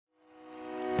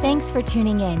Thanks for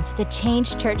tuning in to the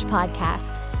Change Church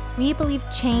podcast. We believe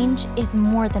change is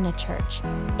more than a church,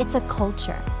 it's a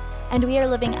culture. And we are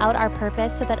living out our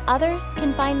purpose so that others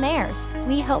can find theirs.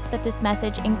 We hope that this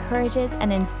message encourages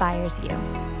and inspires you.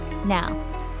 Now,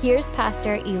 here's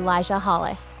Pastor Elijah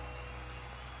Hollis.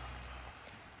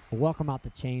 Welcome out to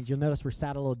Change. You'll notice we're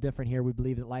sat a little different here. We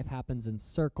believe that life happens in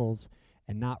circles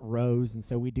and not rows, and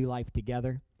so we do life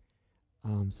together.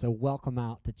 So welcome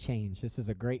out to Change. This is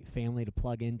a great family to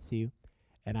plug into,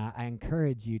 and I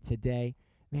encourage you today,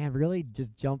 man, really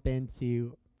just jump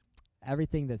into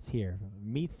everything that's here.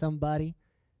 Meet somebody,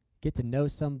 get to know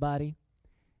somebody.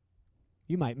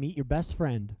 You might meet your best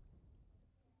friend.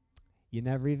 You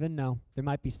never even know. They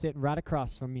might be sitting right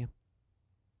across from you.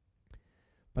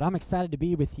 But I'm excited to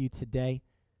be with you today.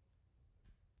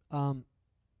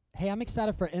 Hey, I'm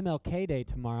excited for MLK Day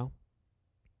tomorrow.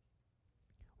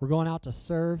 We're going out to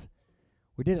serve.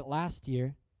 We did it last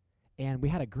year, and we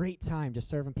had a great time just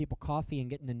serving people coffee and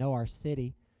getting to know our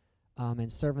city,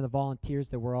 and serving the volunteers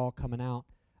that were all coming out.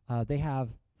 They have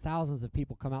thousands of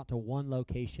people come out to one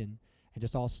location and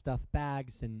just all stuff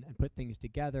bags and put things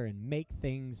together and make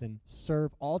things and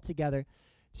serve all together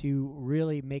to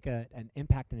really make an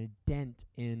impact and a dent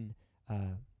in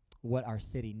what our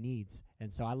city needs.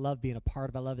 And so I love being a part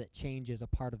of it. I love that Change is a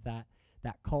part of that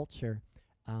culture.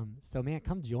 So, man,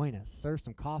 come join us. Serve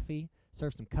some coffee,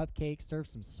 serve some cupcakes, serve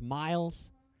some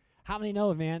smiles. How many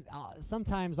know, man,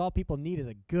 sometimes all people need is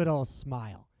a good old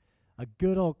smile, a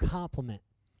good old compliment.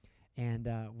 And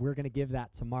we're going to give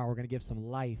that tomorrow. We're going to give some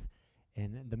life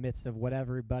in the midst of what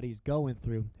everybody's going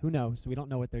through. Who knows? We don't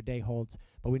know what their day holds,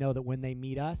 but we know that when they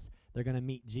meet us, they're going to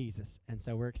meet Jesus. And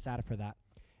so we're excited for that.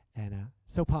 And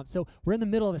so pumped. So we're in the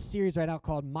middle of a series right now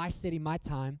called My City, My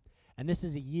Time. And this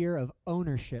is a year of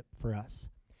ownership for us.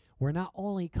 We're not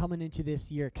only coming into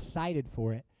this year excited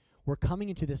for it, we're coming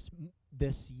into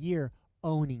this year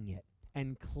owning it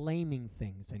and claiming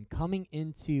things and coming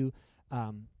into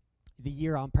the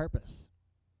year on purpose.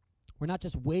 We're not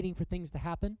just waiting for things to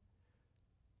happen.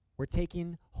 We're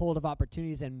taking hold of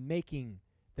opportunities and making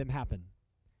them happen.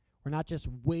 We're not just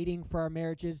waiting for our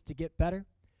marriages to get better.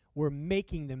 We're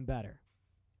making them better.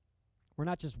 We're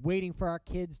not just waiting for our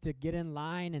kids to get in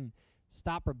line and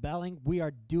stop rebelling. We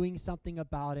are doing something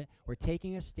about it. We're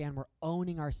taking a stand. We're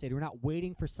owning our city. We're not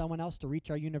waiting for someone else to reach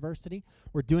our university.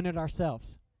 We're doing it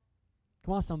ourselves.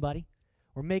 Come on, somebody.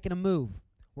 We're making a move.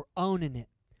 We're owning it.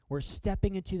 We're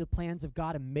stepping into the plans of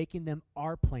God and making them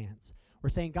our plans. We're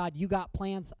saying, God, you got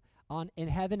plans in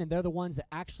heaven, and they're the ones that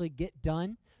actually get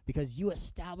done because you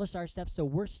established our steps. So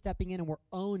we're stepping in and we're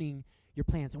owning your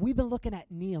plans. And we've been looking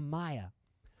at Nehemiah.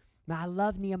 Now, I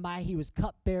love Nehemiah. He was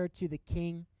cupbearer to the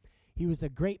king. He was a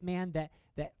great man that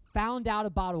found out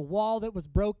about a wall that was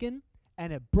broken,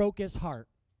 and it broke his heart.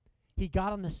 He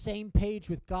got on the same page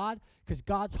with God because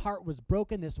God's heart was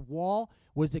broken. This wall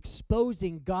was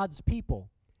exposing God's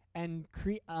people and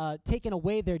taking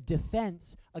away their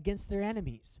defense against their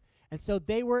enemies. And so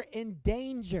they were in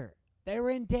danger. They were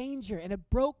in danger, and it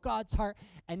broke God's heart.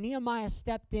 And Nehemiah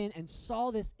stepped in and saw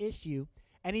this issue,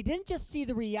 and he didn't just see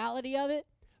the reality of it,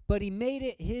 but he made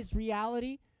it his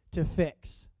reality to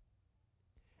fix.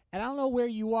 And I don't know where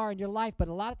you are in your life, but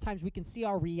a lot of times we can see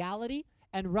our reality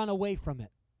and run away from it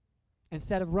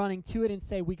instead of running to it and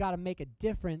say, we got to make a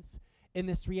difference in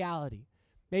this reality.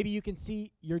 Maybe you can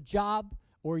see your job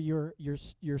or your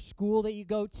school that you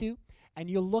go to, and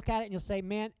you'll look at it and you'll say,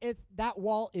 man, that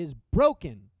wall is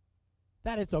broken.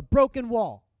 That is a broken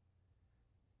wall.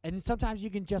 And sometimes you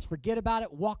can just forget about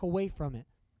it, walk away from it.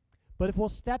 But if we'll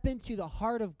step into the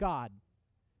heart of God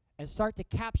and start to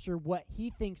capture what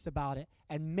he thinks about it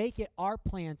and make it our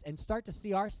plans and start to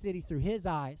see our city through his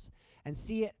eyes and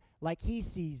see it like he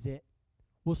sees it,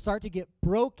 we'll start to get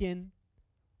broken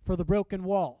for the broken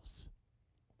walls.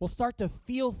 We'll start to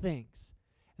feel things.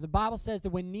 And the Bible says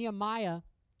that when Nehemiah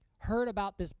heard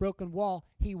about this broken wall,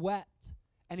 he wept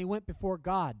and he went before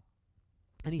God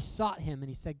and he sought him and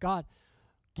he said, God,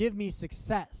 give me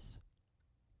success.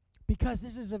 Because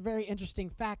this is a very interesting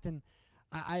fact, and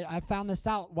I found this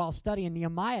out while studying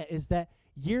Nehemiah, is that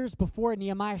years before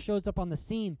Nehemiah shows up on the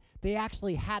scene, they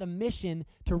actually had a mission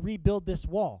to rebuild this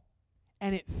wall,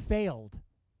 and it failed.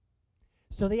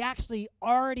 So they actually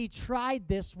already tried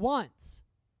this once,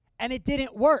 and it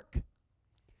didn't work.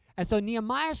 And so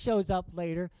Nehemiah shows up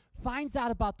later, finds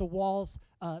out about the walls,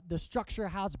 the structure,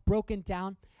 how it's broken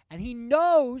down, and he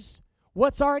knows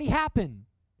what's already happened.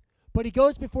 But he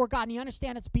goes before God, and he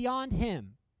understands it's beyond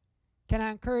him. Can I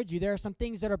encourage you? There are some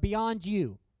things that are beyond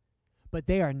you, but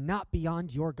they are not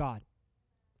beyond your God.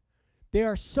 They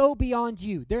are so beyond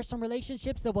you. There's some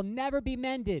relationships that will never be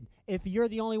mended if you're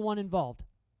the only one involved.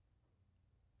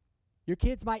 Your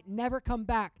kids might never come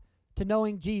back to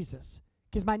knowing Jesus.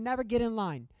 Kids might never get in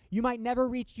line. You might never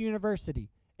reach university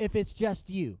if it's just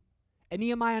you. And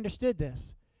Nehemiah understood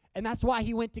this. And that's why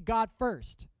he went to God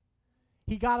first.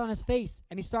 He got on his face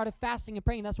and he started fasting and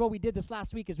praying. That's what we did this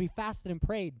last week is we fasted and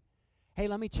prayed. Hey,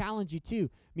 let me challenge you too.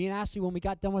 Me and Ashley, when we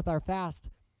got done with our fast,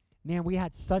 man, we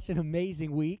had such an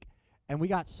amazing week. And we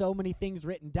got so many things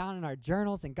written down in our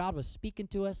journals, and God was speaking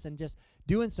to us and just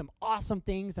doing some awesome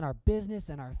things in our business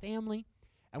and our family.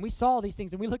 And we saw all these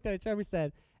things, and we looked at each other and we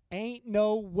said, ain't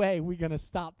no way we're going to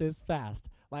stop this fast.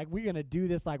 Like, we're going to do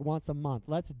this like once a month.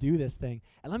 Let's do this thing.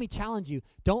 And let me challenge you,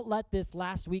 don't let this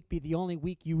last week be the only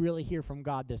week you really hear from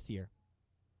God this year.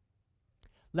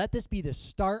 Let this be the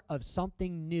start of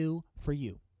something new for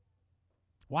you.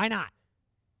 Why not?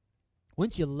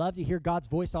 Wouldn't you love to hear God's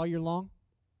voice all year long?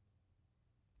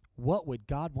 What would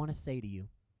God want to say to you?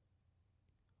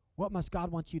 What must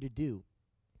God want you to do?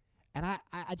 And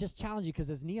I just challenge you, because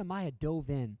as Nehemiah dove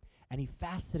in and he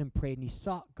fasted and prayed and he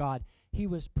sought God, he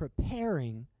was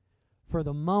preparing for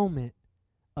the moment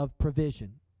of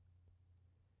provision.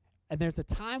 And there's a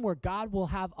time where God will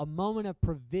have a moment of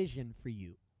provision for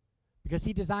you, because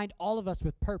he designed all of us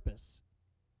with purpose.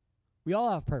 We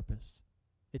all have purpose.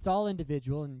 It's all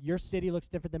individual, and your city looks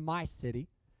different than my city.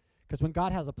 Because when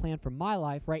God has a plan for my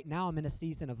life, right now I'm in a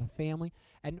season of a family.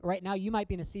 And right now you might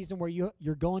be in a season where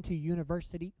you're going to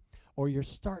university, or you're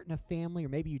starting a family, or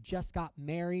maybe you just got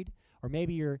married, or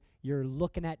maybe you're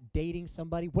looking at dating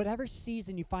somebody. Whatever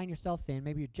season you find yourself in,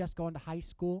 maybe you're just going to high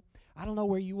school. I don't know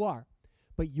where you are.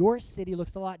 But your city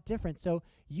looks a lot different. So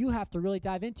you have to really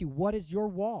dive into, what is your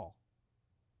wall?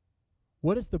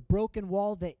 What is the broken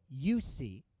wall that you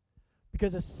see?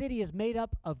 Because a city is made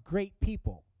up of great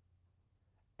people.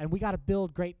 And we got to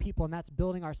build great people, and that's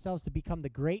building ourselves to become the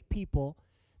great people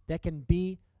that can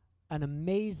be an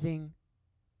amazing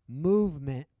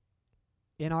movement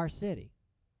in our city.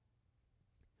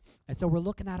 And so we're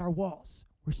looking at our walls.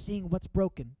 We're seeing what's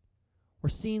broken. We're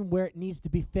seeing where it needs to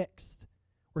be fixed.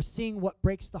 We're seeing what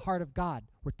breaks the heart of God.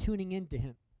 We're tuning into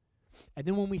him. And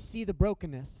then when we see the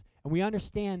brokenness and we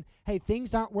understand, hey,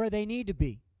 things aren't where they need to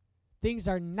be. Things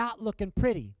are not looking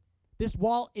pretty. This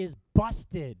wall is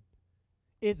busted.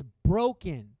 It's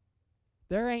broken.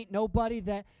 There ain't nobody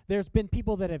there's been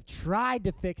people that have tried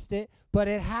to fix it, but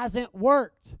it hasn't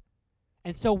worked.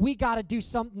 And so we got to do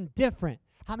something different.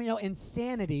 How many know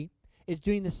insanity is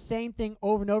doing the same thing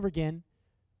over and over again,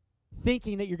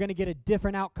 thinking that you're going to get a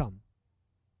different outcome?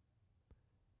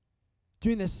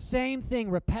 Doing the same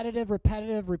thing, repetitive,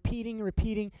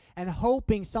 repeating, and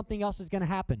hoping something else is going to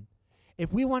happen.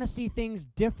 If we want to see things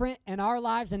different in our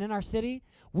lives and in our city,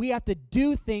 we have to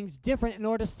do things different in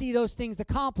order to see those things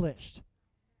accomplished.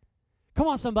 Come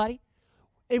on, somebody.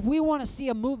 If we want to see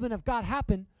a movement of God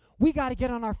happen, we got to get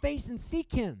on our face and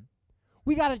seek him.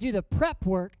 We got to do the prep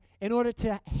work in order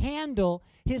to handle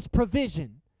his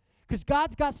provision. Because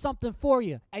God's got something for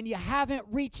you, and you haven't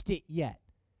reached it yet.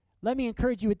 Let me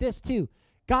encourage you with this too.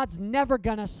 God's never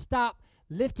going to stop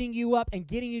lifting you up and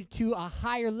getting you to a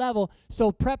higher level,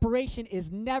 so preparation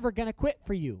is never going to quit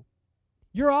for you.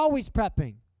 You're always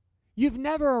prepping. You've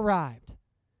never arrived.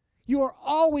 You are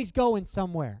always going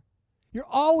somewhere. You're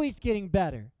always getting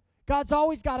better. God's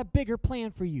always got a bigger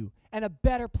plan for you and a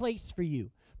better place for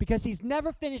you, because he's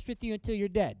never finished with you until you're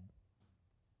dead.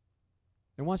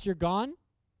 And once you're gone,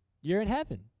 you're in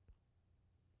heaven.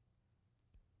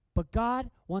 But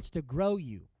God wants to grow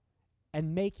you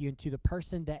and make you into the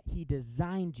person that he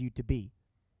designed you to be.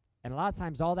 And a lot of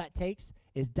times all that takes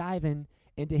is diving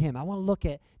into him. I want to look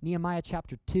at Nehemiah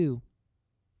chapter 2,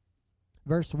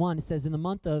 verse 1. It says, in the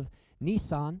month of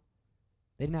Nisan,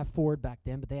 they didn't have Ford back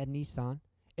then, but they had Nisan,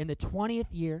 in the 20th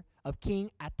year of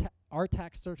King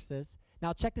Artaxerxes.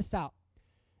 Now check this out.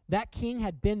 That king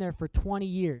had been there for 20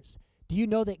 years. Do you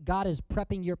know that God is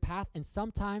prepping your path? And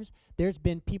sometimes there's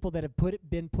been people that have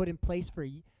been put in place for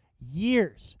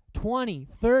years, 20,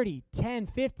 30, 10,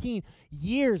 15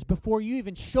 years before you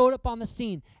even showed up on the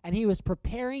scene. And he was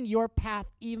preparing your path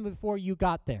even before you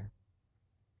got there.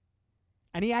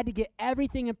 And he had to get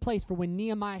everything in place for when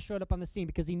Nehemiah showed up on the scene,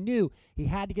 because he knew he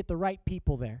had to get the right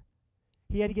people there.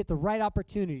 He had to get the right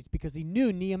opportunities, because he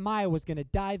knew Nehemiah was going to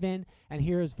dive in and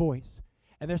hear his voice.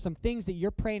 And there's some things that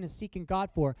you're praying and seeking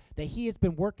God for that he has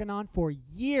been working on for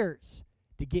years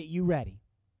to get you ready.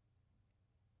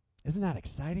 Isn't that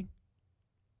exciting?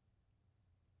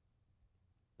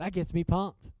 That gets me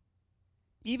pumped.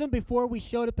 Even before we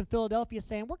showed up in Philadelphia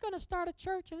saying, we're going to start a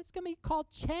church and it's going to be called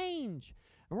Change.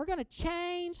 And we're going to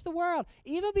change the world.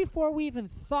 Even before we even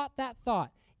thought that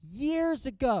thought, years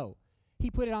ago, he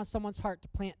put it on someone's heart to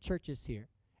plant churches here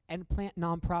and plant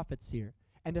nonprofits here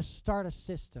and to start a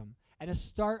system and to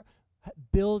start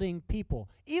building people.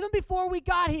 Even before we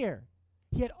got here,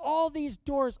 he had all these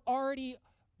doors already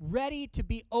ready to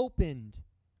be opened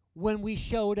when we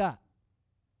showed up.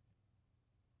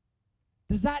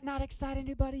 Does that not excite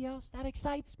anybody else? That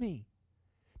excites me.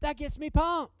 That gets me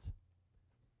pumped.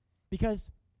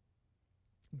 Because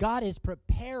God is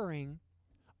preparing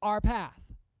our path.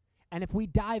 And if we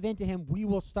dive into him, we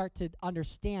will start to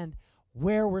understand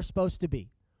where we're supposed to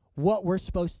be, what we're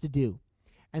supposed to do.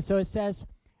 And so it says,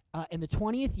 in the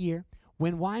 20th year,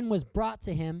 when wine was brought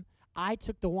to him, I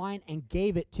took the wine and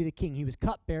gave it to the king. He was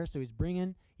cupbearer, so he's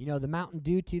bringing, the Mountain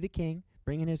Dew to the king,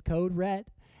 bringing his code red.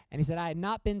 And he said, I had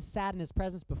not been sad in his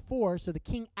presence before, so the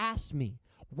king asked me,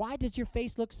 why does your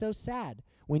face look so sad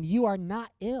when you are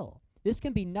not ill? This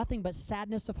can be nothing but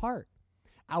sadness of heart.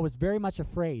 I was very much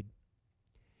afraid.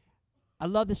 I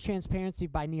love this transparency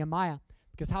by Nehemiah,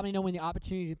 because how many know when the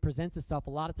opportunity presents itself, a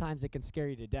lot of times it can scare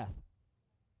you to death.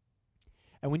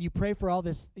 And when you pray for all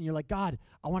this, and you're like, God,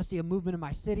 I want to see a movement in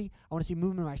my city. I want to see a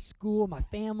movement in my school, my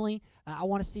family. I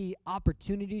want to see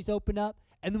opportunities open up.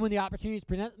 And then when the opportunities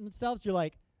present themselves, you're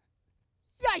like,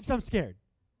 yikes, I'm scared.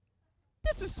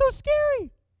 This is so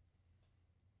scary.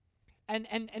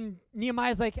 And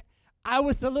Nehemiah's like, I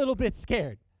was a little bit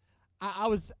scared. I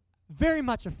was very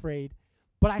much afraid.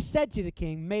 But I said to the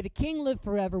king, may the king live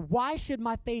forever. Why should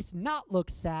my face not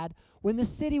look sad when the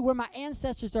city where my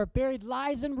ancestors are buried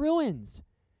lies in ruins?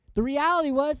 The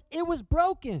reality was, it was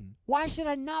broken. Why should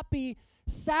I not be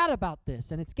sad about this?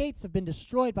 And its gates have been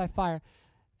destroyed by fire.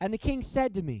 And the king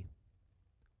said to me,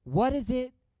 what is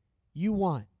it you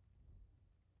want?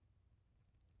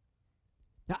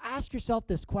 Now ask yourself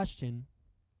this question,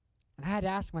 and I had to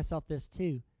ask myself this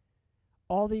too.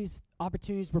 All these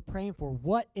opportunities we're praying for,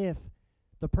 what if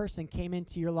the person came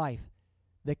into your life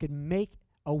that could make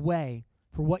a way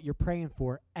for what you're praying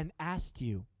for and asked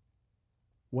you,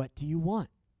 what do you want?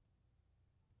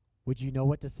 Would you know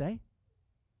what to say?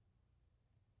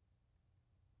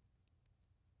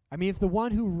 I mean, if the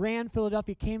one who ran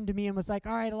Philadelphia came to me and was like,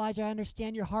 all right, Elijah, I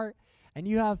understand your heart, and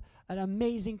you have an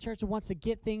amazing church that wants to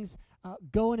get things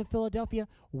going in Philadelphia,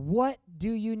 what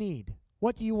do you need?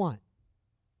 What do you want?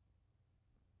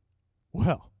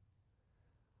 Well,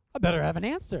 I better have an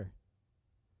answer.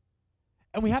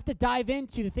 And we have to dive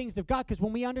into the things of God, because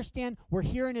when we understand we're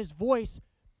hearing his voice,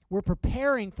 we're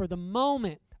preparing for the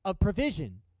moment of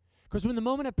provision. Because when the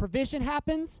moment of provision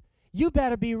happens, you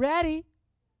better be ready.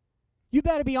 You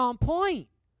better be on point.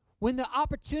 When the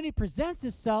opportunity presents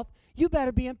itself, you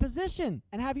better be in position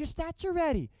and have your stature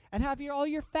ready and have all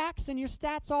your facts and your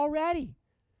stats all ready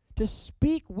to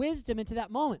speak wisdom into that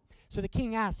moment. So the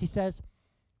king asks, he says,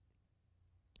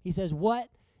 what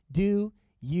do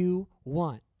you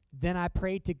want? Then I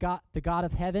prayed to God, the God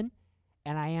of heaven,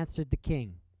 and I answered the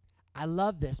king. I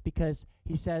love this because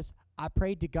he says, I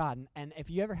prayed to God. And if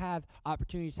you ever have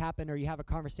opportunities happen or you have a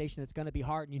conversation that's going to be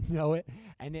hard and you know it,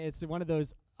 and it's one of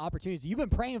those opportunities you've been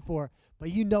praying for,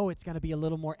 but you know it's going to be a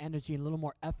little more energy and a little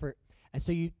more effort. And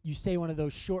so you say one of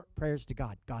those short prayers to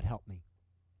God. God, help me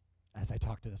as I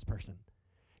talk to this person.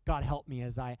 God, help me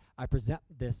as I present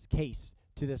this case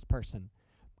to this person.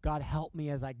 God, help me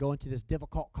as I go into this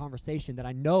difficult conversation that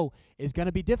I know is going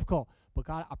to be difficult. But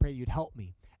God, I pray you'd help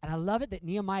me. And I love it that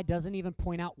Nehemiah doesn't even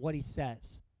point out what he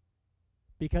says,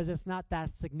 because it's not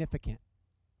that significant.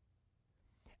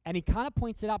 And he kind of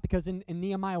points it out because in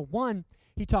Nehemiah 1,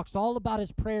 he talks all about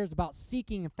his prayers, about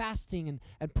seeking and fasting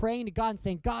and praying to God and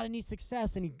saying, God, I need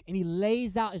success. And he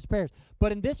lays out his prayers.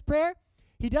 But in this prayer,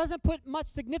 he doesn't put much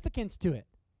significance to it.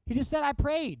 He just said, I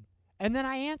prayed, and then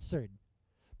I answered,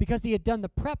 because he had done the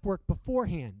prep work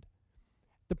beforehand.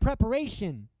 The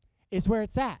preparation is where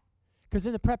it's at. Because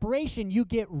in the preparation, you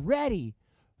get ready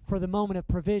for the moment of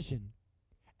provision.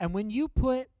 And when you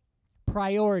put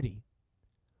priority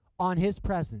on his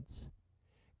presence,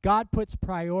 God puts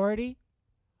priority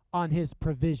on his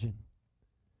provision.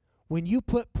 When you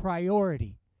put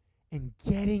priority in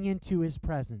getting into his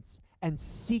presence and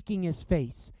seeking his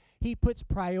face, he puts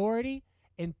priority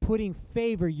in putting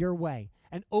favor your way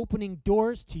and opening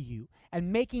doors to you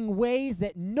and making ways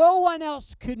that no one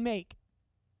else could make.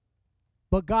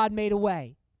 But God made a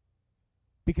way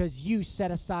because you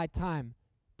set aside time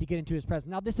to get into his presence.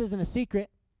 Now, this isn't a secret.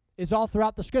 It's all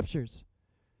throughout the scriptures.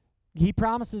 He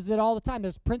promises it all the time.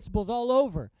 There's principles all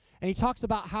over. And he talks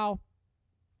about how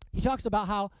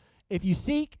if you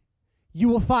seek, you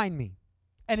will find me.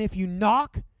 And if you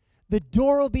knock, the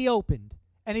door will be opened.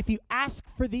 And if you ask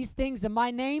for these things in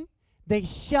my name, they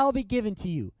shall be given to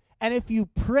you. And if you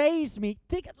praise me,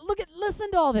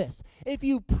 listen to all this. If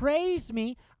you praise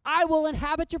me, I will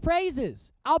inhabit your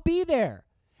praises. I'll be there.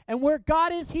 And where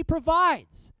God is, he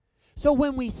provides. So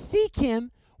when we seek him,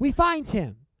 we find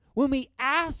him. When we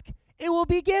ask, it will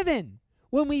be given.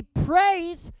 When we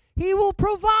praise, he will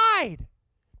provide.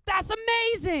 That's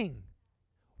amazing.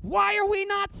 Why are we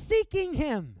not seeking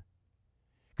him?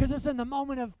 Because it's in the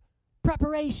moment of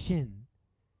preparation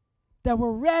that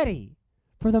we're ready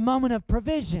for the moment of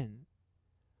provision.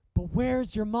 But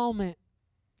where's your moment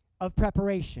of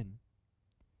preparation?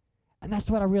 And that's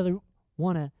what I really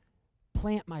want to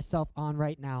plant myself on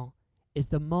right now, is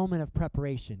the moment of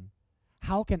preparation.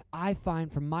 How can I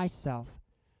find for myself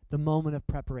the moment of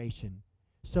preparation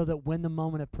so that when the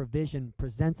moment of provision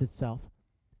presents itself,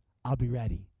 I'll be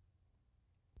ready.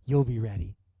 You'll be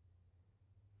ready.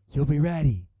 You'll be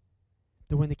ready.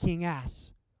 That when the king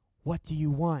asks, what do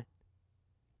you want?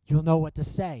 You'll know what to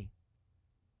say.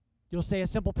 You'll say a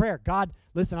simple prayer. God,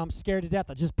 listen, I'm scared to death.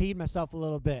 I just peed myself a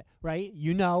little bit, right?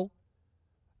 You know.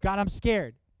 God, I'm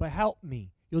scared, but help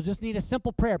me. You'll just need a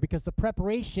simple prayer because the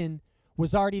preparation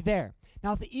was already there.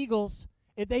 Now, if the Eagles,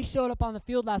 if they showed up on the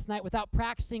field last night without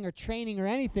practicing or training or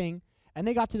anything, and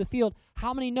they got to the field,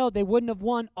 how many know they wouldn't have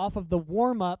won off of the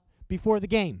warm-up before the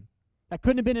game? That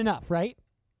couldn't have been enough, right?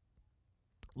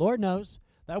 Lord knows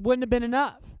that wouldn't have been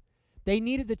enough. They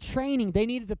needed the training. They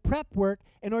needed the prep work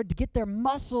in order to get their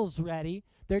muscles ready,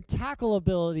 their tackle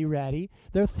ability ready,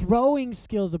 their throwing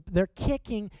skills, their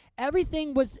kicking.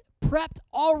 Everything was prepped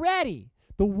already.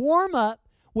 The warm-up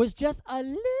was just a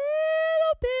little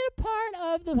bit part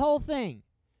of the whole thing.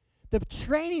 The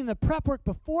training, the prep work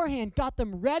beforehand got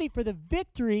them ready for the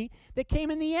victory that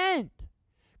came in the end.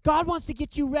 God wants to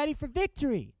get you ready for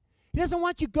victory. He doesn't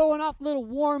want you going off little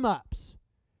warm-ups,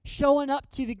 showing up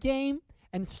to the game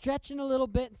and stretching a little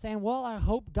bit and saying, well, I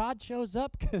hope God shows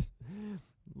up because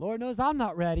Lord knows I'm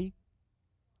not ready.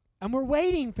 And we're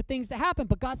waiting for things to happen.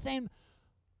 But God's saying,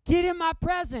 get in my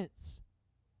presence.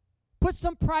 Put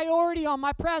some priority on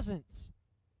my presence.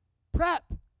 Prep.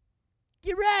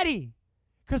 Get ready.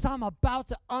 Because I'm about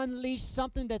to unleash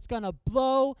something that's going to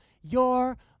blow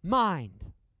your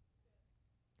mind.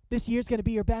 This year's going to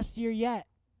be your best year yet.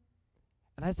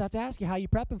 And I just have to ask you, how are you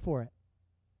prepping for it?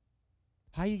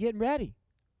 How are you getting ready?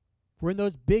 When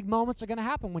those big moments are going to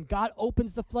happen, when God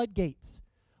opens the floodgates,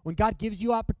 when God gives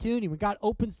you opportunity, when God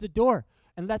opens the door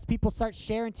and lets people start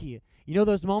sharing to you. You know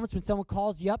those moments when someone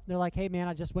calls you up and they're like, hey, man,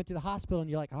 I just went to the hospital. And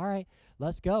you're like, all right,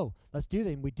 let's go. Let's do that.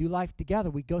 And we do life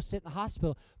together. We go sit in the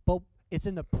hospital. But it's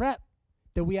in the prep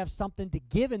that we have something to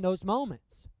give in those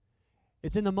moments.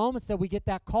 It's in the moments that we get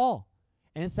that call.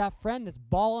 And it's that friend that's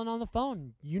bawling on the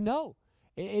phone. You know.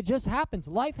 It just happens.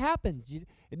 Life happens.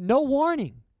 No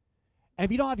warning. And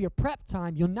if you don't have your prep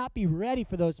time, you'll not be ready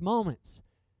for those moments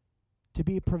to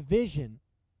be a provision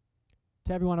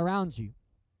to everyone around you.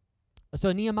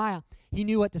 So Nehemiah, he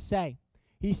knew what to say.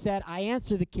 He said, I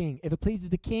answer the king. If it pleases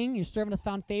the king, your servant has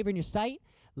found favor in your sight.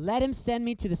 Let him send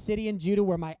me to the city in Judah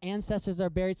where my ancestors are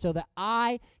buried so that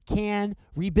I can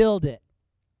rebuild it.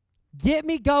 Get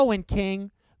me going,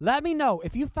 king. Let me know.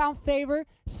 If you found favor,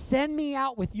 send me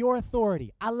out with your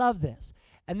authority. I love this.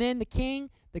 And then the king,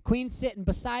 the queen sitting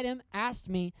beside him, asked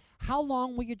me, how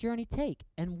long will your journey take?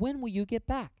 And when will you get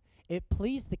back? It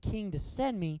pleased the king to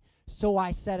send me, so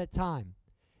I set a time.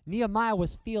 Nehemiah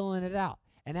was feeling it out.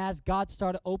 And as God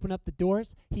started to open up the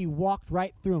doors, he walked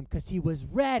right through them because he was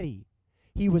ready.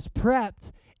 He was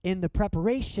prepped in the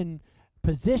preparation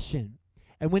position.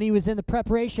 And when he was in the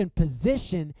preparation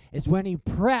position is when he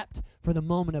prepped for the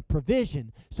moment of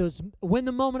provision. So when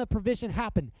the moment of provision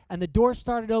happened and the door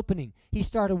started opening, he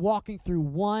started walking through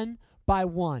one by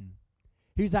one.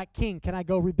 He was like, king, can I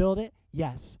go rebuild it?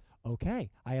 Yes. Okay,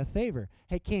 I have favor.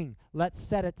 Hey, king, let's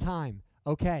set a time.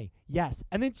 Okay, yes.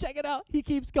 And then check it out. He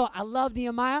keeps going. I love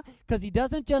Nehemiah because he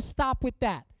doesn't just stop with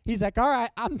that. He's like, all right,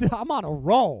 I'm on a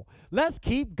roll. Let's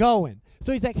keep going.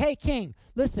 So he's like, hey, king,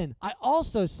 listen, I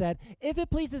also said, if it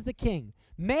pleases the king,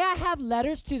 may I have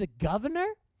letters to the governor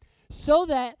so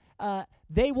that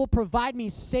they will provide me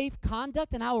safe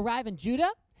conduct and I'll arrive in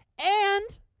Judah? And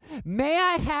may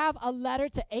I have a letter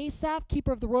to Asaph,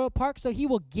 keeper of the royal park, so he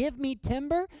will give me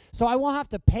timber so I won't have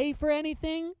to pay for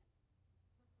anything?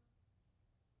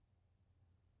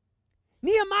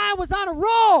 Nehemiah was on a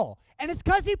roll, and it's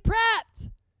because he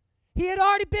prepped. He had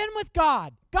already been with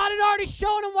God. God had already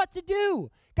shown him what to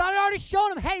do. God had already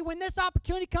shown him, hey, when this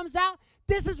opportunity comes out,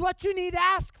 this is what you need to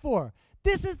ask for.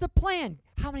 This is the plan.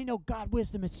 How many know God's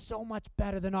wisdom is so much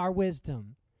better than our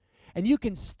wisdom? And you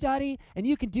can study and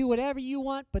you can do whatever you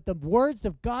want, but the words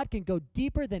of God can go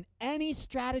deeper than any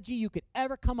strategy you could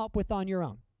ever come up with on your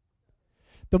own.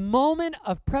 The moment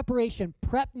of preparation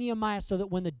prepped Nehemiah so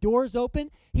that when the doors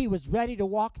opened, he was ready to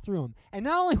walk through them. And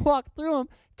not only walk through them,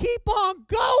 keep on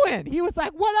going. He was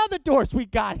like, what other doors we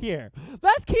got here?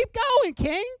 Let's keep going,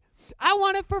 King. I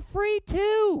want it for free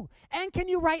too. And can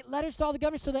you write letters to all the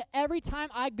governors so that every time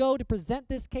I go to present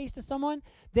this case to someone,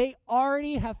 they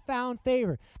already have found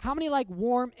favor? How many like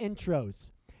warm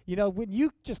intros? You know, when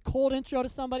you just cold intro to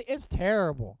somebody, it's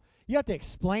terrible. You have to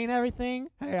explain everything.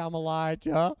 Hey, I'm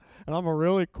Elijah, and I'm a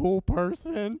really cool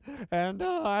person, and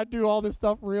I do all this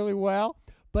stuff really well.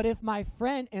 But if my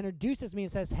friend introduces me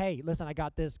and says, hey, listen, I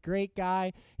got this great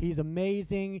guy. He's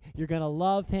amazing. You're going to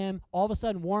love him. All of a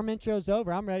sudden, warm intro's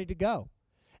over. I'm ready to go.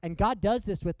 And God does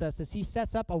this with us as he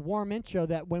sets up a warm intro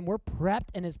that when we're prepped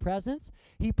in his presence,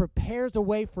 he prepares a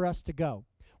way for us to go.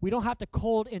 We don't have to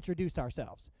cold introduce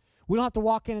ourselves. We don't have to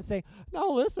walk in and say,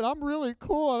 no, listen, I'm really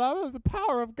cool, and I have the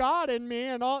power of God in me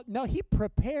and all. No, he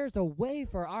prepares a way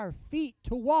for our feet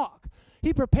to walk.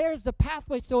 He prepares the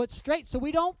pathway so it's straight so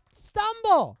we don't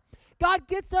stumble. God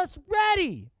gets us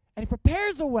ready, and he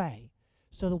prepares a way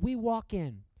so that we walk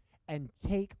in and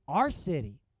take our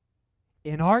city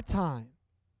in our time.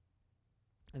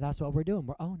 And that's what we're doing.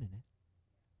 We're owning it.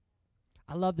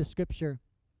 I love the scripture.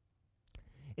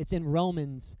 It's in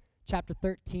Romans chapter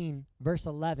 13, verse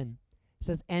 11. It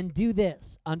says, and do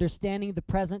this, understanding the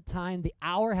present time, the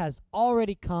hour has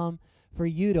already come for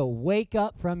you to wake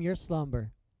up from your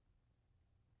slumber.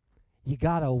 You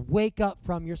got to wake up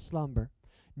from your slumber.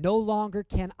 No longer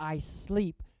can I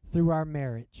sleep through our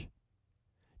marriage.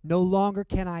 No longer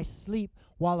can I sleep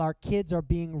while our kids are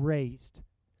being raised.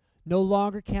 No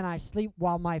longer can I sleep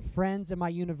while my friends in my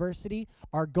university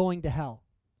are going to hell.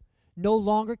 No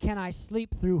longer can I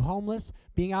sleep through homeless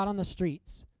being out on the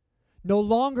streets. No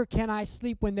longer can I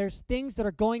sleep when there's things that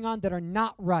are going on that are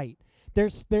not right.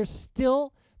 There's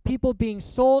still people being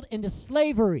sold into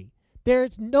slavery.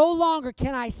 There's no longer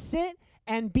can I sit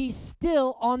and be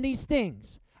still on these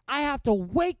things. I have to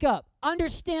wake up,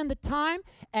 understand the time,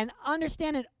 and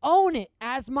understand and own it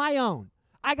as my own.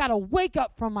 I got to wake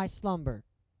up from my slumber.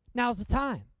 Now's the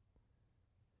time.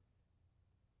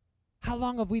 How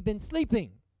long have we been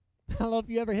sleeping? I don't know if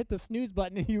you ever hit the snooze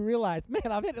button and you realize,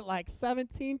 man, I've hit it like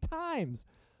 17 times.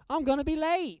 I'm going to be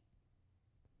late.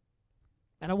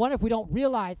 And I wonder if we don't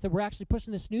realize that we're actually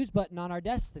pushing the snooze button on our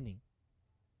destiny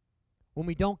when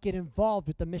we don't get involved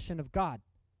with the mission of God.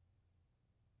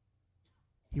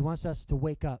 He wants us to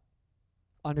wake up,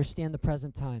 understand the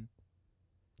present time,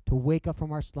 to wake up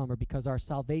from our slumber because our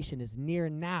salvation is nearer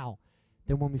now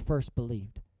than when we first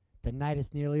believed. The night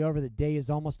is nearly over. The day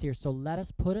is almost here. So let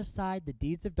us put aside the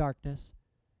deeds of darkness.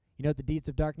 You know what the deeds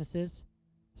of darkness is?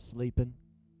 Sleeping.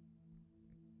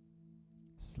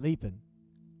 Sleeping.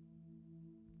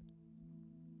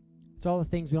 It's all the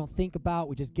things we don't think about.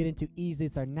 We just get into easy.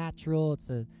 It's our natural. It's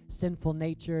a sinful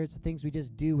nature. It's the things we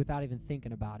just do without even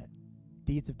thinking about it.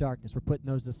 Deeds of darkness. We're putting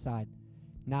those aside.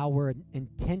 Now we're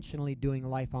intentionally doing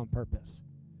life on purpose.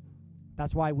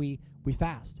 That's why we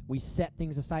fast. We set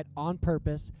things aside on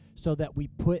purpose so that we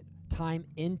put time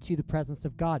into the presence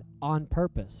of God on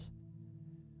purpose.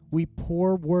 We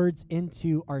pour words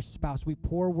into our spouse. We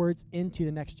pour words into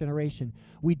the next generation.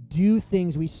 We do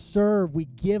things. We serve. We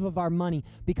give of our money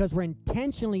because we're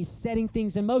intentionally setting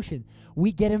things in motion.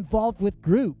 We get involved with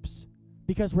groups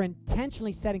because we're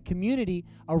intentionally setting community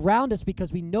around us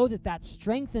because we know that that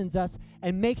strengthens us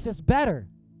and makes us better.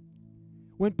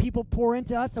 When people pour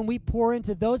into us and we pour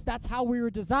into those, that's how we were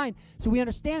designed. So we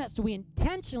understand that. So we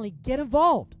intentionally get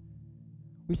involved.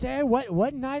 We say, hey,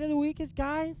 what night of the week is,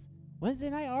 guys?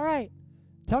 Wednesday night? All right.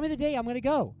 Tell me the day. I'm going to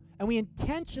go. And we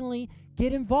intentionally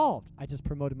get involved. I just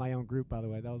promoted my own group, by the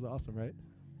way. That was awesome, right?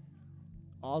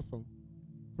 Awesome.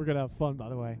 We're going to have fun, by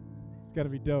the way. It's going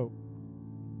to be dope.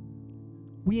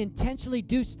 We intentionally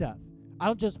do stuff. I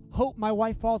don't just hope my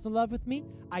wife falls in love with me.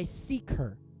 I seek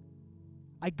her.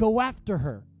 I go after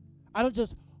her. I don't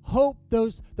just hope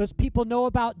those people know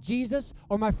about Jesus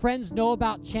or my friends know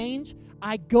about change.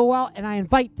 I go out and I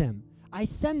invite them. I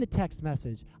send the text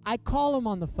message. I call them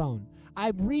on the phone.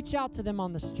 I reach out to them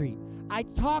on the street. I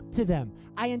talk to them.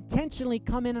 I intentionally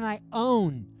come in and I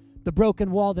own the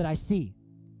broken wall that I see.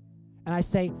 And I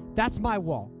say, that's my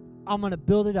wall. I'm going to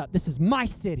build it up. This is my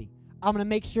city. I'm going to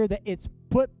make sure that it's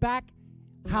put back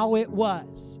how it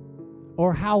was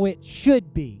or how it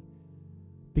should be.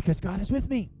 Because God is with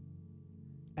me.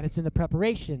 And it's in the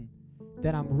preparation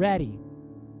that I'm ready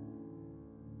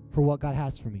for what God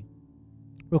has for me.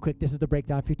 Real quick, this is the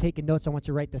breakdown. If you're taking notes, I want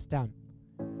you to write this down.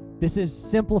 This is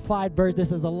simplified version.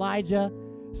 This is Elijah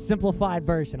simplified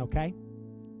version, okay?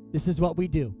 This is what we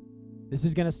do. This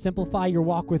is going to simplify your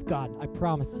walk with God. I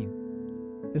promise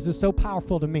you. This is so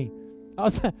powerful to me.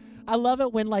 I love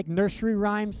it when like nursery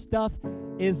rhyme stuff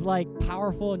is like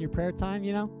powerful in your prayer time,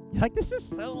 you know? You're like, this is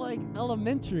so like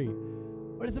elementary,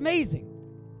 but it's amazing.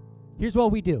 Here's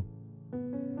what we do.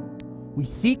 We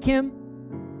seek him,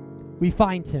 we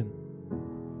find him.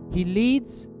 He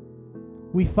leads,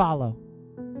 we follow.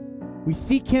 We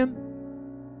seek him,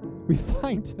 we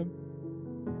find him.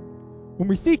 When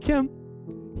we seek him,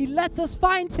 he lets us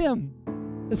find him.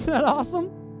 Isn't that awesome?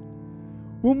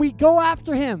 When we go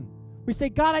after him, we say,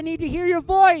 God, I need to hear your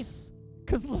voice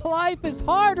because life is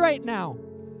hard right now.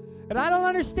 And I don't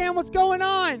understand what's going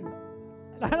on.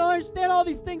 And I don't understand all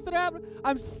these things that are happening.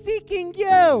 I'm seeking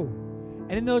you.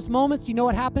 And in those moments, you know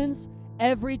what happens?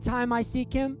 Every time I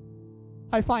seek him,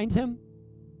 I find him.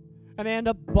 And I end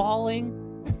up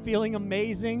bawling and feeling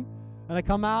amazing. And I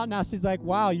come out, now she's like,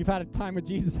 wow, you've had a time with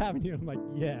Jesus, haven't you? I'm like,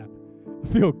 yeah, I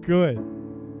feel good.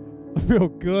 I feel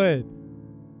good.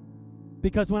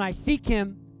 Because when I seek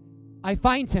him, I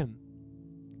find him.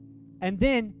 And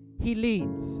then he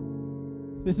leads.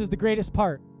 This is the greatest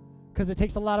part because it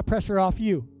takes a lot of pressure off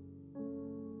you.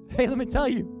 Hey, let me tell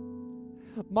you,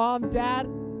 Mom, Dad,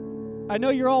 I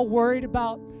know you're all worried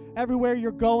about everywhere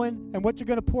you're going and what you're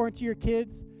going to pour into your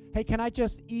kids. Hey, can I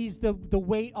just ease the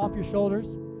weight off your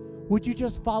shoulders? Would you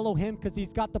just follow him because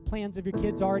he's got the plans of your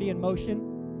kids already in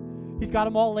motion? He's got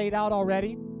them all laid out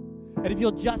already. And if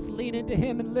you'll just lean into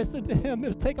him and listen to him,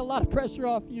 it'll take a lot of pressure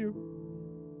off you.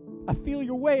 I feel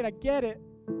your weight. I get it.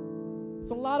 It's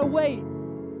a lot of weight.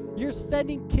 You're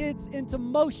sending kids into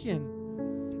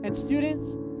motion. And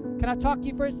students, can I talk to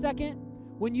you for a second?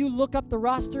 When you look up the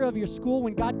roster of your school,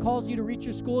 when God calls you to reach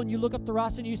your school and you look up the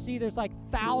roster and you see there's like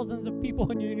thousands of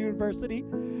people in your university,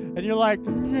 and you're like,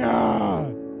 nah,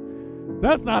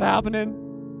 that's not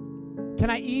happening.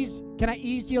 Can I ease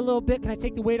you a little bit? Can I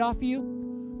take the weight off of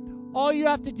you? All you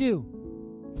have to do,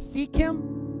 seek him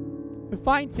and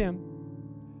find him,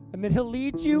 and then he'll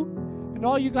lead you, and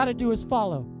all you got to do is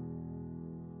follow.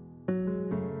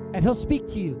 And he'll speak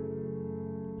to you.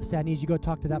 He'll say, I need you to go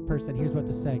talk to that person. Here's what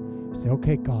to say. You say,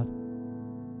 okay, God.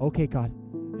 Okay, God.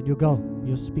 And you'll go, and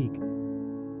you'll speak.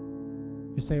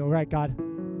 You say, all right, God,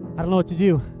 I don't know what to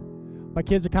do. My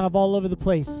kids are kind of all over the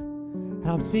place, and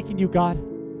I'm seeking you, God,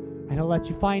 and he'll let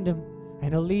you find them,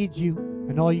 and he'll lead you,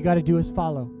 and all you got to do is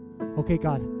follow. Okay,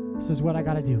 God, this is what I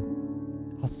got to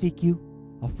do. I'll seek you.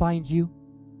 I'll find you.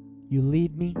 You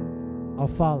lead me. I'll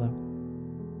follow.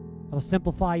 It'll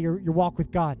simplify your walk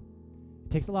with God.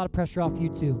 It takes a lot of pressure off you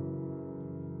too.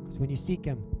 Because when you seek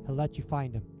him, he'll let you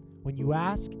find him. When you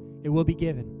ask, it will be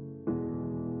given.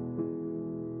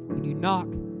 When you knock,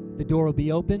 the door will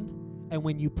be opened. And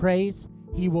when you praise,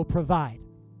 he will provide.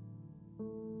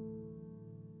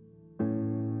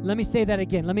 Let me say that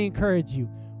again. Let me encourage you.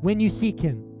 When you seek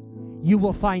him, you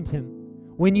will find him.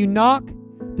 When you knock,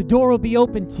 the door will be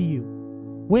open to you.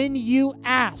 When you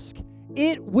ask,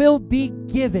 it will be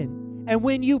given. And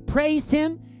when you praise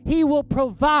him, he will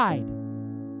provide.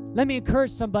 Let me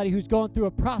encourage somebody who's going through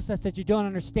a process that you don't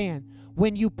understand.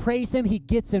 When you praise him, he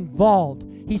gets involved.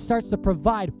 He starts to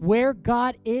provide. Where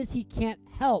God is, he can't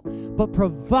help but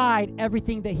provide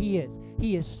everything that he is.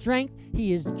 He is strength,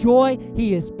 he is joy,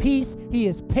 he is peace, he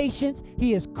is patience,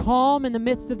 he is calm in the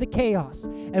midst of the chaos.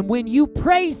 And when you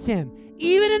praise him,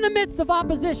 even in the midst of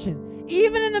opposition,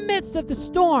 even in the midst of the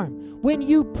storm, when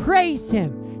you praise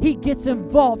him, he gets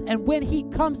involved. And when he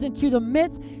comes into the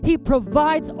midst, he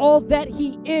provides all that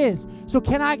he is. So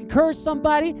can I encourage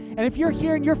somebody? And if you're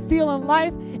here and you're feeling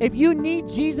life, if you need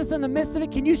Jesus in the midst of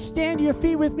it, can you stand to your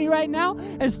feet with me right now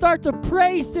and start to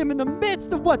praise him in the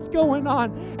midst of what's going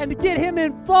on and to get him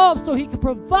involved so he can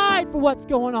provide for what's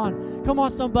going on? Come on,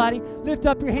 somebody. Lift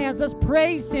up your hands. Let's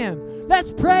praise him.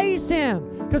 Let's praise him.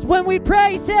 Because when we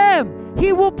praise him,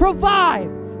 he will provide.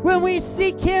 When we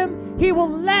seek him, he will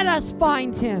let us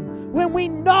find him. When we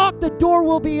knock, the door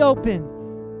will be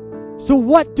open. So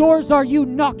what doors are you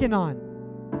knocking on?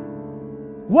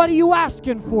 What are you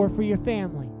asking for your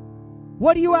family?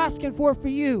 What are you asking for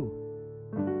you?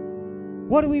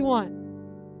 What do we want?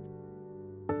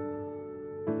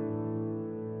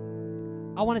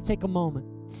 I want to take a moment.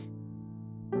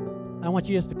 I want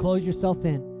you just to close yourself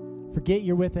in. Forget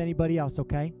you're with anybody else,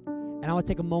 okay? And I want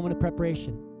to take a moment of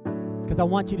preparation. Because I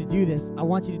want you to do this. I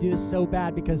want you to do this so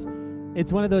bad because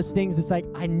it's one of those things. It's like,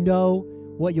 I know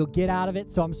what you'll get out of it,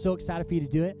 so I'm so excited for you to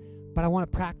do it, but I want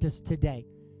to practice today.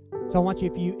 So I want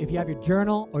you, if you have your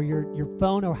journal or your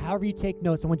phone or however you take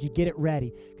notes, I want you to get it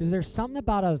ready. Because there's something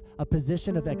about a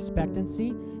position of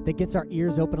expectancy that gets our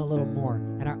ears open a little more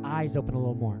and our eyes open a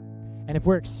little more. And if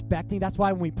we're expecting, that's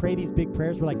why when we pray these big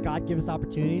prayers, we're like, God, give us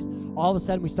opportunities. All of a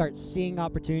sudden, we start seeing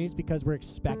opportunities because we're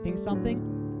expecting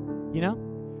something, you know?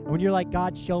 And when you're like,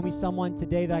 God, show me someone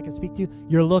today that I can speak to,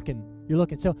 you're looking. You're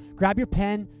looking. So grab your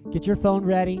pen, get your phone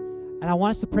ready, and I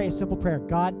want us to pray a simple prayer.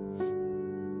 God,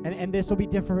 and this will be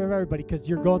different for everybody because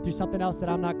you're going through something else that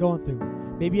I'm not going through.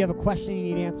 Maybe you have a question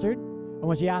you need answered. I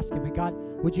want you to ask him, hey, God,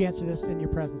 would you answer this in your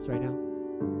presence right now?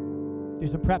 Do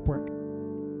some prep work.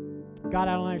 God,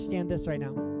 I don't understand this right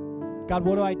now. God,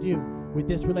 what do I do with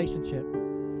this relationship?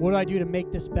 What do I do to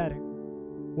make this better?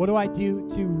 What do I do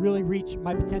to really reach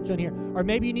my potential in here? Or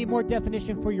maybe you need more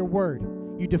definition for your word.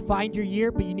 You defined your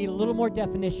year, but you need a little more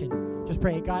definition. Just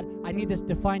pray, hey, God, I need this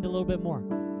defined a little bit more.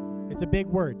 It's a big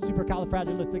word,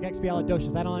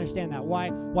 supercalifragilisticexpialidocious. I don't understand that.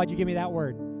 Why'd you give me that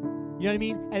word? You know what I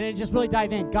mean? And then just really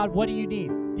dive in. God, what do you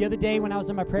need? The other day when I was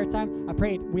in my prayer time, I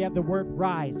prayed, we have the word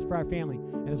rise for our family.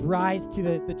 And it's rise to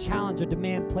the challenge or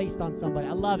demand placed on somebody.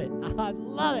 I love it. I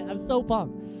love it. I'm so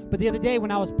pumped. But the other day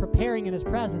when I was preparing in his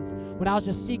presence, when I was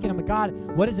just seeking him, God,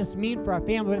 what does this mean for our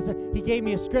family? He gave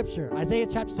me a scripture, Isaiah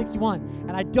chapter 61.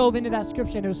 And I dove into that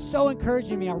scripture, and it was so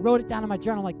encouraging me. I wrote it down in my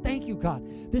journal. I'm like, thank you, God.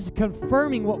 This is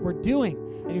confirming what we're doing.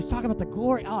 And he was talking about the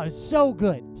glory. Oh, it's so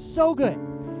good. So good.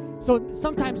 So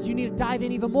sometimes you need to dive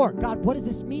in even more. God, what does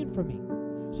this mean for me?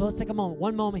 So let's take a moment.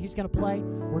 One moment, he's going to play.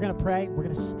 We're going to pray. We're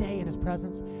going to stay in his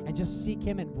presence and just seek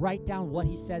him and write down what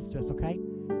he says to us, okay?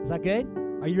 Is that good?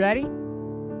 Are you ready?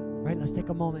 All right, let's take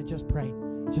a moment and just pray.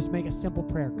 Just make a simple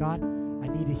prayer. God, I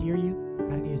need to hear you.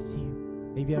 God, I need to see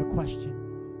you. Maybe you have a question.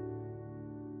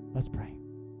 Let's pray.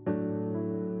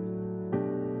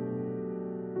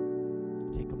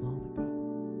 Take a moment, God.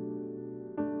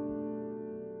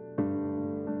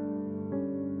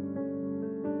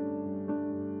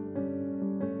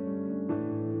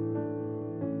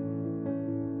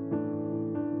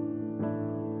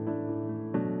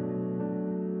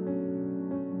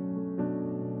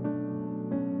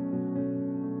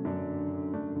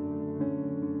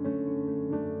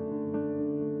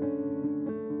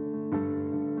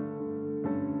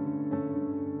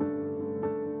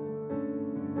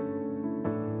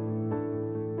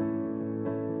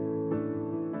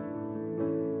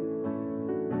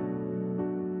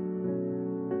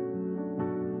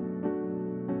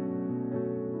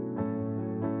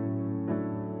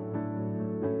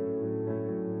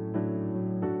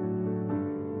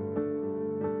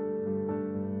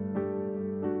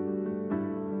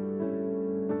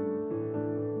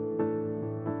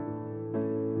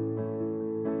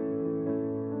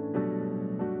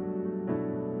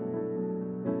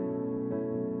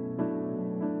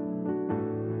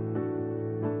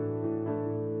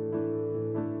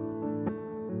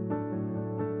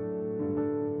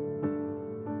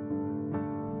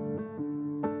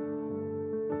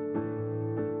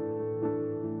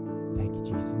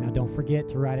 Jesus. Now don't forget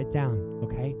to write it down,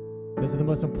 okay? Those are the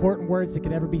most important words that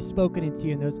could ever be spoken into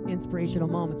you in those inspirational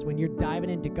moments when you're diving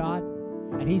into God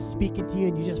and he's speaking to you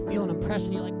and you just feel an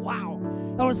impression. You're like, wow,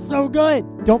 that was so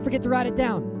good. Don't forget to write it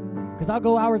down because I'll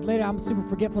go hours later. I'm super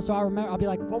forgetful, so I'll be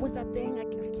like, what was that thing? I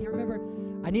can't remember.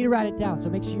 I need to write it down, so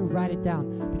make sure you write it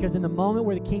down because in the moment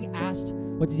where the king asked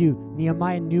what to do,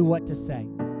 Nehemiah knew what to say.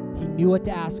 He knew what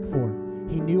to ask for.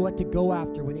 He knew what to go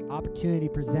after when the opportunity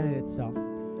presented itself.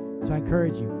 So I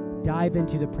encourage you, dive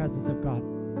into the presence of God.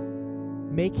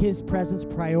 Make his presence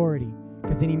priority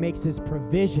because then he makes his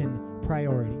provision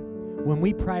priority. When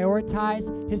we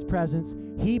prioritize his presence,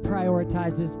 he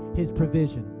prioritizes his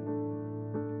provision.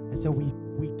 And so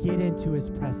we get into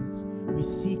his presence. We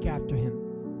seek after him,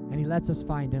 and he lets us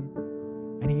find him,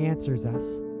 and he answers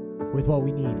us with what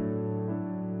we need.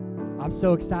 I'm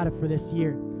so excited for this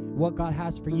year, what God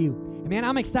has for you. And man,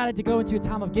 I'm excited to go into a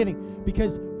time of giving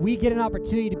because we get an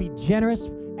opportunity to be generous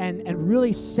and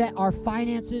really set our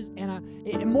finances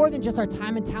and more than just our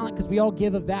time and talent, because we all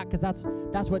give of that, because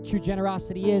that's what true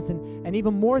generosity is. And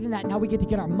even more than that, now we get to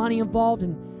get our money involved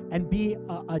and be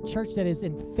a church that is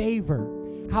in favor.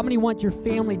 How many want your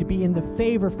family to be in the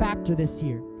favor factor this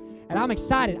year? And I'm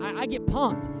excited. I get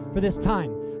pumped for this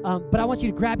time. But I want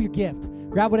you to grab your gift.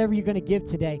 Grab whatever you're going to give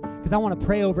today, because I want to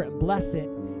pray over it and bless it.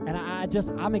 And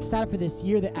I'm excited for this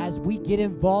year that as we get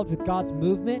involved with God's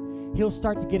movement, he'll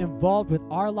start to get involved with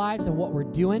our lives and what we're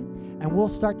doing, and we'll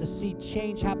start to see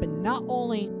change happen not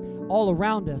only all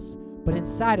around us, but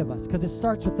inside of us, because it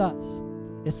starts with us.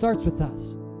 It starts with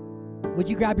us. Would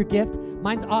you grab your gift?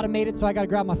 Mine's automated, so I got to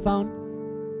grab my phone.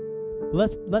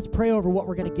 Let's pray over what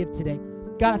we're going to give today.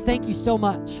 God, I thank you so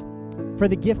much for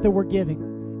the gift that we're giving,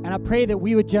 and I pray that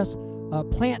we would just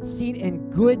plant seed in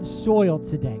good soil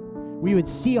today. We would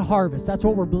see a harvest. That's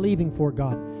what we're believing for,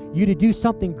 God. You to do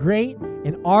something great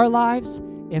in our lives,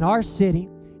 in our city,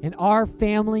 in our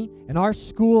family, in our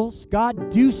schools. God,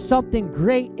 do something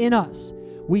great in us.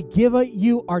 We give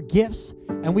you our gifts,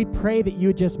 And we pray that you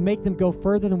would just make them go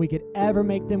further than we could ever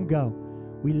make them go.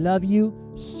 We love you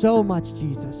so much,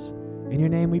 Jesus. In your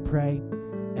name we pray,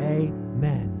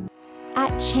 amen.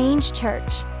 At Change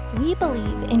Church, we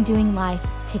believe in doing life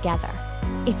together.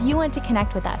 If you want to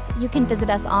connect with us, you can visit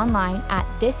us online at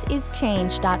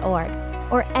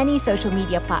thisischange.org or any social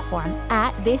media platform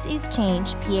at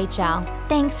thisischangephl.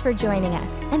 Thanks for joining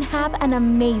us and have an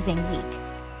amazing week.